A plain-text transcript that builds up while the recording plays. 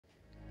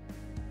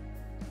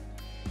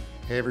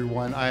Hey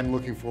everyone, I'm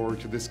looking forward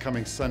to this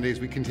coming Sunday as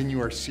we continue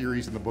our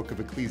series in the book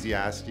of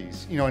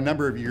Ecclesiastes. You know, a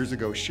number of years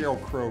ago,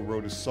 Sheryl Crow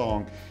wrote a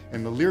song,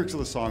 and the lyrics of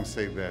the song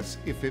say this: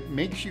 if it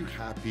makes you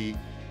happy,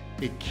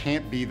 it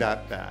can't be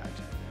that bad.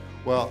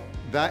 Well,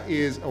 that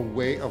is a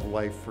way of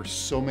life for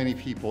so many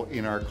people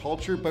in our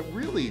culture, but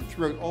really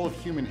throughout all of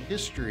human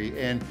history.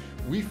 And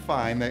we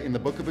find that in the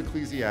book of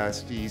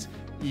Ecclesiastes,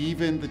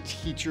 even the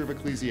teacher of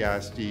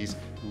Ecclesiastes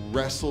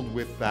wrestled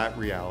with that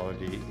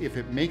reality. If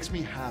it makes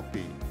me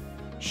happy,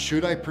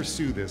 should I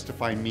pursue this to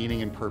find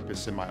meaning and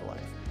purpose in my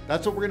life?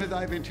 That's what we're going to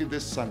dive into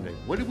this Sunday.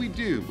 What do we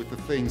do with the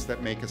things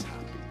that make us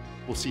happy?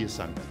 We'll see you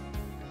Sunday.